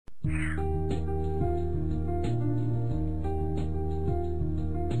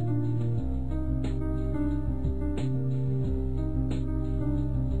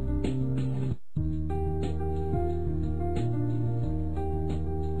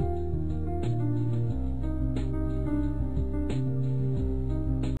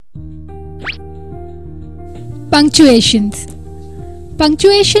Punctuations.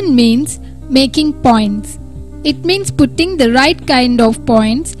 Punctuation means making points. It means putting the right kind of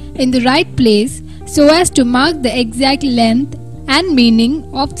points in the right place so as to mark the exact length and meaning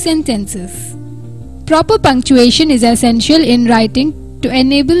of sentences. Proper punctuation is essential in writing to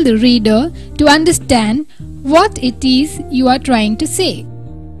enable the reader to understand what it is you are trying to say.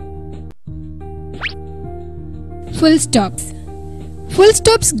 Full stops. Full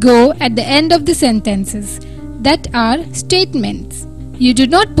stops go at the end of the sentences that are statements. You do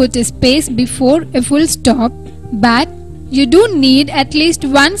not put a space before a full stop, but you do need at least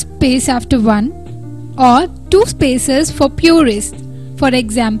one space after one or two spaces for purists. For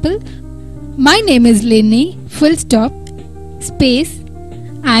example, my name is Lenny, full stop, space,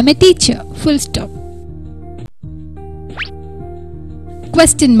 I am a teacher, full stop.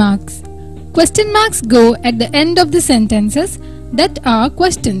 Question marks. Question marks go at the end of the sentences that are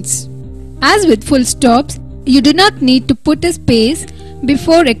questions. As with full stops, you do not need to put a space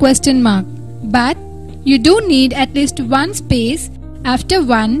before a question mark, but you do need at least one space after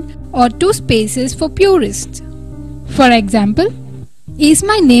one or two spaces for purists. For example, is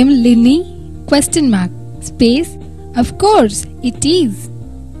my name Linny? Question mark, space, of course it is,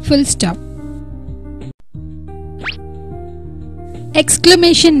 full stop.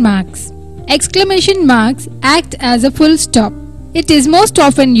 Exclamation marks. Exclamation marks act as a full stop. It is most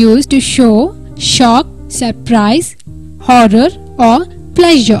often used to show shock, surprise, horror or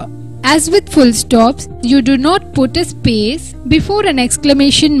pleasure. As with full stops, you do not put a space before an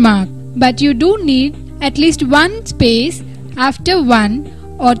exclamation mark, but you do need at least one space after one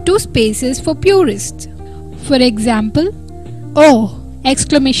or two spaces for purists. For example, oh!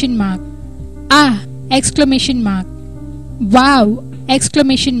 Exclamation mark, ah! Exclamation mark, wow!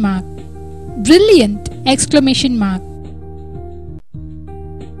 Exclamation mark, brilliant! Exclamation mark.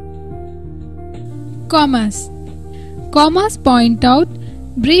 Commas. Commas point out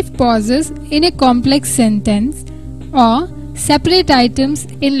brief pauses in a complex sentence or separate items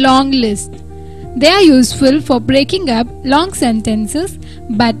in long lists. They are useful for breaking up long sentences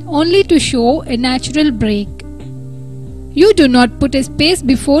but only to show a natural break. You do not put a space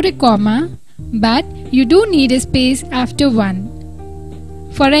before a comma, but you do need a space after one.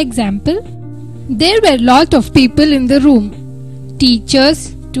 For example, there were a lot of people in the room,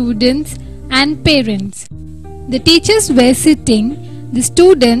 teachers, students, and parents. The teachers were sitting, the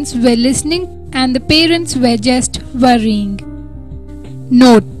students were listening, and the parents were just worrying.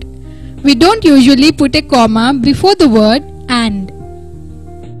 Note: we don't usually put a comma before the word and.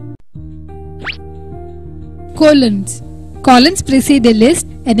 Colons. Colons precede a list,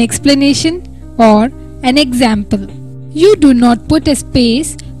 an explanation, or an example. You do not put a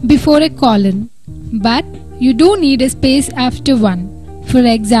space before a colon, but you do need a space after one. For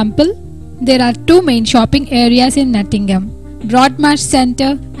example, there are two main shopping areas in Nottingham, Broadmarsh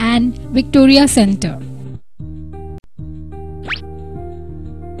Centre and Victoria Centre.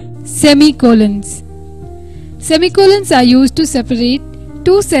 Semicolons. Semicolons are used to separate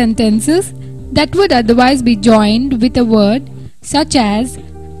two sentences that would otherwise be joined with a word such as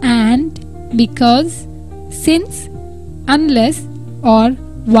and, because, since, unless or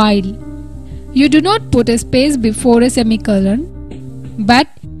while. You do not put a space before a semicolon, but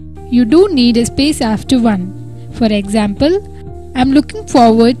you do need a space after one. For example, I am looking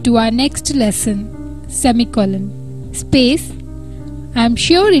forward to our next lesson, semicolon, space, I am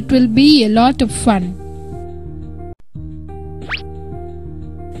sure it will be a lot of fun.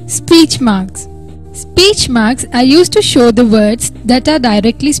 Speech marks. Speech marks are used to show the words that are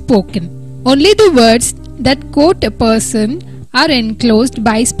directly spoken. Only the words that quote a person are enclosed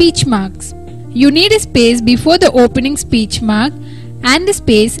by speech marks. You need a space before the opening speech mark and a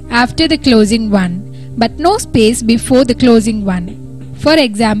space after the closing one, but no space before the closing one. For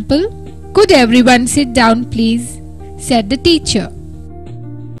example, could everyone sit down please? Said the teacher.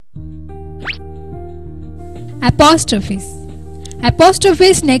 Apostrophes.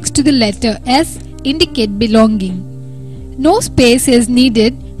 Apostrophes next to the letter S indicate belonging. No space is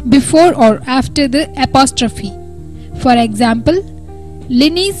needed before or after the apostrophe. For example,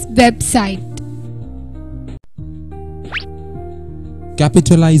 Linny's website.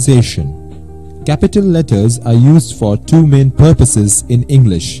 Capitalization. Capital letters are used for two main purposes in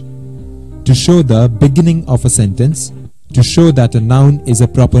English: to show the beginning of a sentence to show that a noun is a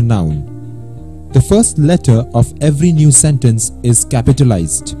proper noun. The first letter of every new sentence is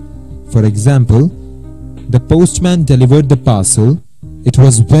capitalized. For example, the postman delivered the parcel. It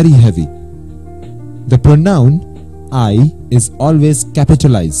was very heavy. The pronoun I is always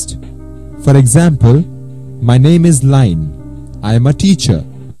capitalized. For example, my name is Line. I am a teacher.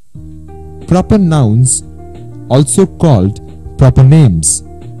 Proper nouns, also called proper names,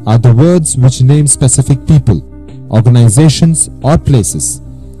 are the words which name specific people, organizations or places.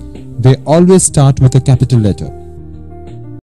 They always start with a capital letter.